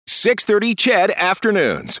6:30 CHED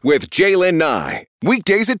Afternoons with Jaylen Nye.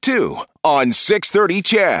 Weekdays at 2 on 6:30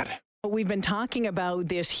 CHED. We've been talking about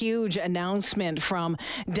this huge announcement from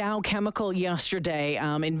Dow Chemical yesterday,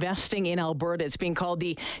 investing in Alberta. It's being called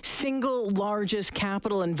the single largest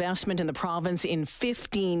capital investment in the province in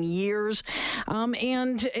 15 years.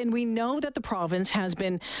 And we know that the province has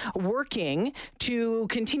been working to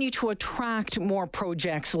continue to attract more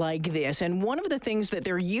projects like this. And one of the things that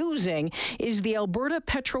they're using is the Alberta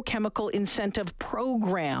Petrochemical Incentive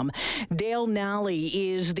Program. Dale Nally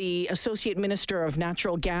is the Associate Minister of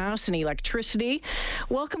Natural Gas and Electricity.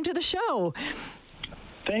 Welcome to the show.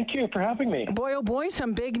 Thank you for having me. Boy, oh boy,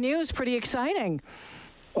 some big news. Pretty exciting.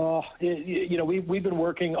 We've been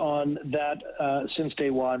working on that since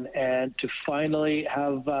day one, and to finally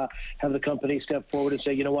have the company step forward and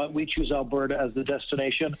say, you know what, we choose Alberta as the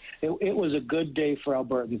destination. It was a good day for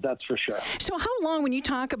Albertans, that's for sure. So how long, when you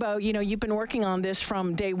talk about, you've been working on this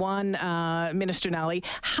from day one, Minister Nally,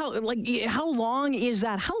 how long is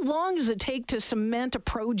that? How long does it take to cement a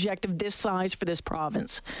project of this size for this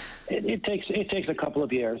province? It takes a couple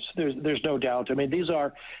of years. There's no doubt. I mean, these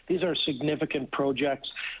are significant projects.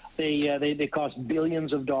 They cost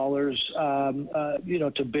billions of dollars,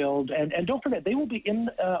 to build, and don't forget they will be in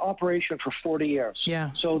operation for 40 years.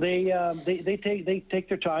 Yeah. So they take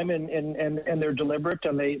their time and they're deliberate,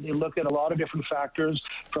 and they look at a lot of different factors,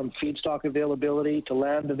 from feedstock availability to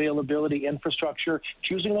land availability, infrastructure,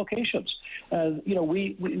 choosing locations. It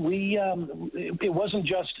wasn't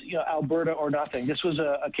just Alberta or nothing. This was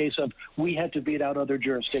a case of we had to beat out other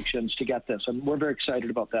jurisdictions to get this, and we're very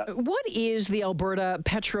excited about that. What is the Alberta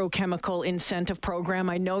Petrochemical Incentive Program?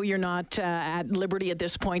 I know you're not at liberty at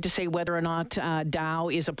this point to say whether or not Dow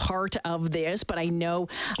is a part of this, but I know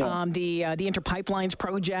the Interpipelines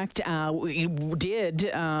project did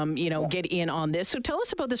get in on this. So tell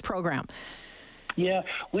us about this program. Yeah,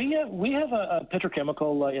 we have a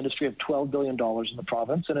petrochemical industry of $12 billion in the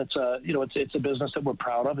province, and it's a business that we're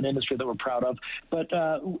proud of, an industry that we're proud of. But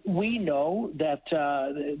we know that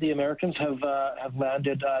the Americans have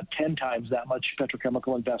landed 10 times that much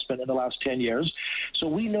petrochemical investment in the last 10 years. So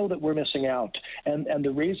we know that we're missing out, and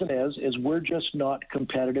the reason is we're just not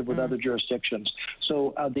competitive with other jurisdictions.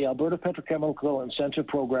 So the Alberta Petrochemical Incentive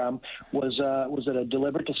Program was a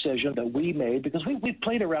deliberate decision that we made, because we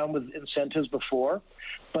played around with incentives before.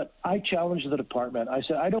 But I challenged the department. I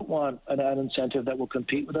said, I don't want an incentive that will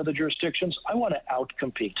compete with other jurisdictions. I want to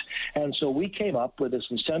out-compete. And so we came up with this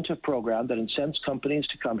incentive program that incents companies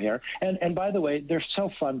to come here. And by the way, they're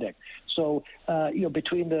self-funding. So,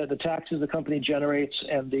 between the taxes the company generates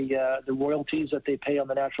and the royalties that they pay on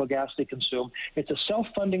the natural gas they consume, it's a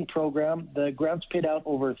self-funding program. The grant's paid out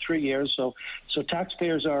over 3 years, so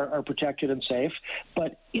taxpayers are protected and safe.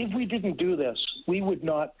 But if we didn't do this, we would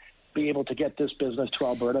not be able to get this business to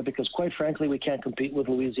Alberta, because quite frankly we can't compete with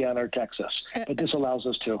Louisiana or Texas, but this allows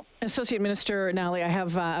us to. Associate Minister Nally, I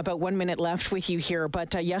have about 1 minute left with you here,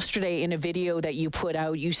 but yesterday in a video that you put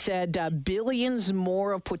out, you said billions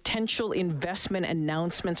more of potential investment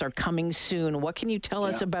announcements are coming soon. What can you tell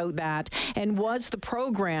us about that, and was the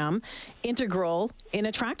program integral in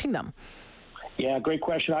attracting them? Yeah, great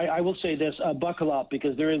question. I will say this: buckle up,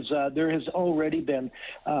 because there has already been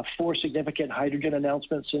 4 significant hydrogen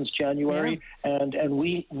announcements since January, and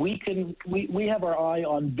we have our eye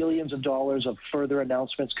on billions of dollars of further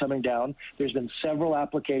announcements coming down. There's been several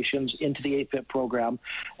applications into the APIP program,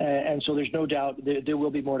 and so there's no doubt there will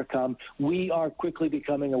be more to come. We are quickly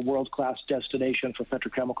becoming a world-class destination for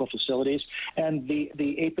petrochemical facilities, and the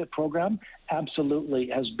APIP program absolutely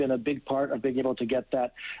has been a big part of being able to get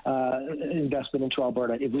that investment into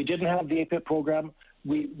Alberta. If we didn't have the APIP program,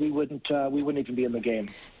 we wouldn't even be in the game.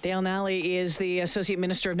 Dale Nally is the Associate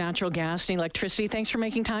Minister of Natural Gas and Electricity. Thanks for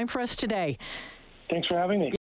making time for us today. Thanks for having me.